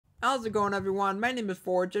How's it going, everyone? My name is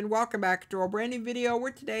Forge and welcome back to a brand new video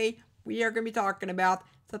where today we are going to be talking about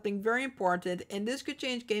something very important, and this could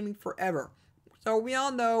change gaming forever. So we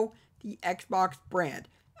all know the Xbox brand.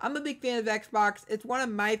 I'm a big fan of Xbox. It's one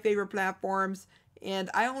of my favorite platforms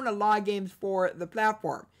and I own a lot of games for the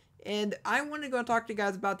platform. And I want to go talk to you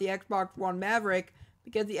guys about the Xbox One Maverick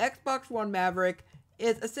because the Xbox One Maverick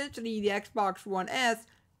is essentially the Xbox One S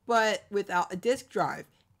but without a disk drive.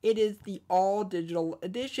 It is the all digital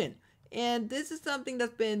edition. And this is something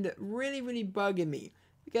that's been really bugging me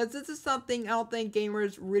because this is something I don't think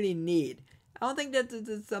gamers really need. I don't think that this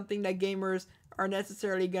is something that gamers are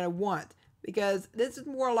necessarily going to want because this is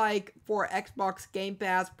more like for Xbox Game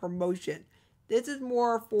Pass promotion. This is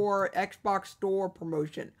more for Xbox Store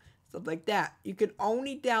promotion, stuff like that. You can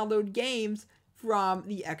only download games from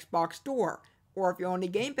the Xbox Store, or if you own the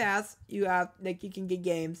Game Pass, you can get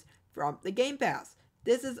games from the Game Pass.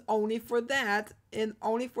 This is only for that and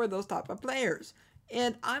only for those type of players.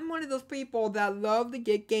 And I'm one of those people that love to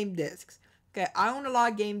get game discs. Okay, I own a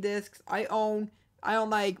lot of game discs. I own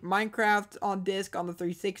like Minecraft on disc on the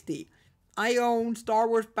 360. I own Star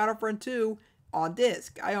Wars Battlefront 2 on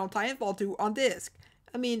disc. I own Titanfall 2 on disc.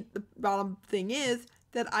 I mean, the bottom thing is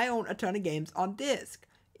that I own a ton of games on disc.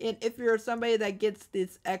 And if you're somebody that gets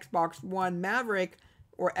this Xbox One Maverick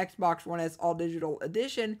or Xbox One S All Digital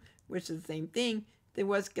Edition, which is the same thing, then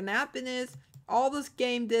what's going to happen is all those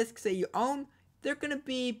game discs that you own, they're going to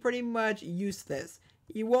be pretty much useless.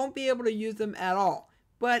 You won't be able to use them at all.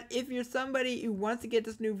 But if you're somebody who wants to get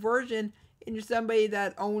this new version and you're somebody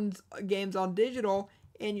that owns games on digital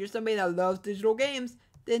and you're somebody that loves digital games,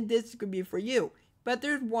 then this could be for you. But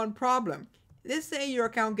there's one problem. Let's say your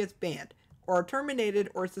account gets banned or terminated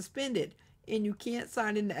or suspended and you can't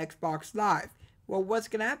sign into Xbox Live. Well, what's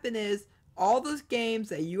going to happen is all those games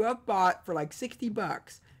that you have bought for like 60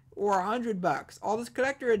 bucks or 100 bucks, all those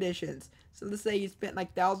collector editions. So let's say you spent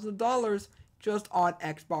like thousands of dollars just on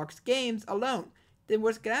Xbox games alone. Then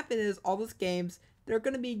what's going to happen is all those games, they're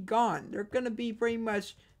going to be gone. They're going to be pretty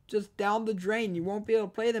much just down the drain. You won't be able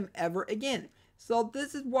to play them ever again. So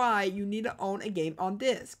this is why you need to own a game on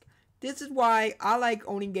disc. This is why I like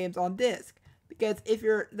owning games on disc. Because if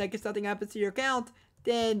if something happens to your account,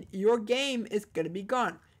 then your game is going to be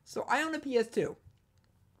gone. So I own a PS2.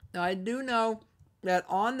 Now I do know that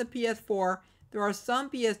on the PS4, there are some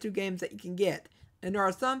PS2 games that you can get. And there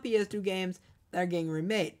are some PS2 games that are getting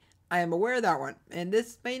remade. I am aware of that one. And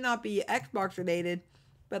this may not be Xbox related,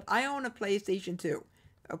 but I own a PlayStation 2.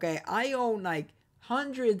 Okay, I own like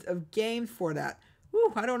hundreds of games for that.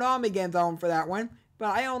 Whew, I don't know how many games I own for that one.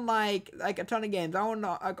 But I own like a ton of games. I own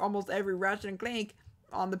like almost every Ratchet and Clank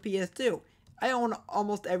on the PS2. I own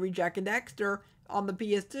almost every Jak and Daxter on the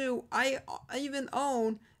PS2. I even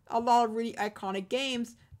own a lot of really iconic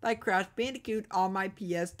games like Crash Bandicoot on my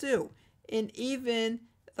PS2. And even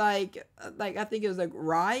like I think it was like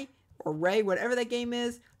Rai or Ray, whatever that game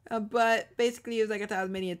is. But basically it was like a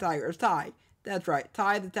Tasmanian Tiger. It's Ty. That's right.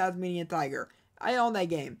 Ty the Tasmanian Tiger. I own that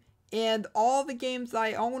game. And all the games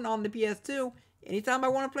I own on the PS2, anytime I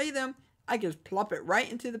want to play them, I just plop it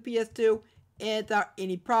right into the PS2 and without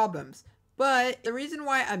any problems. But the reason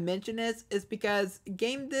why I mention this is because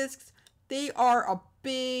game discs, they are a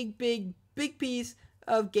big piece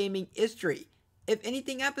of gaming history. If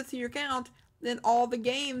anything happens to your account, then all the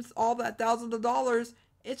games, all that thousands of dollars,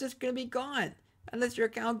 it's just going to be gone. Unless your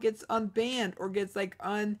account gets unbanned or gets like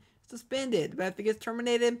unsuspended. But if it gets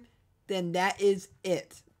terminated, then that is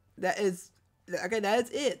it. That is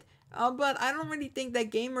it. But I don't really think that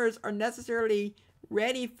gamers are necessarily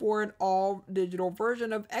ready for an all digital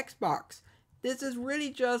version of Xbox. This is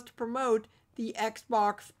really just to promote the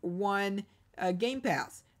Xbox One Game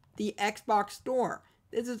Pass, the Xbox Store.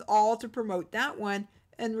 This is all to promote that one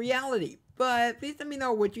in reality. But please let me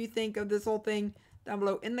know what you think of this whole thing down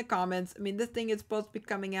below in the comments. I mean, this thing is supposed to be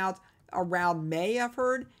coming out around May, I've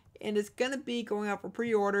heard, and it's going to be going out for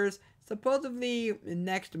pre-orders supposedly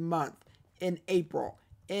next month in April.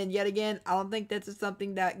 And yet again, I don't think this is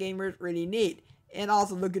something that gamers really need. And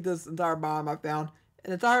also look at this entire biome I found.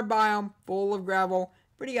 An entire biome full of gravel.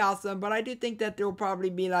 Pretty awesome. But I do think that there will probably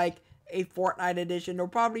be like a Fortnite edition. There will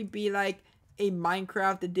probably be like a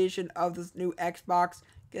Minecraft edition of this new Xbox.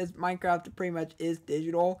 Because Minecraft pretty much is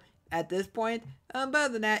digital at this point. But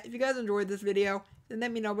other than that, if you guys enjoyed this video, then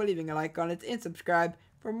let me know by leaving a like on it and subscribe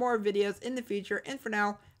for more videos in the future. And for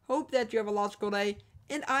now, hope that you have a logical day.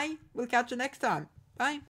 And I will catch you next time. Bye.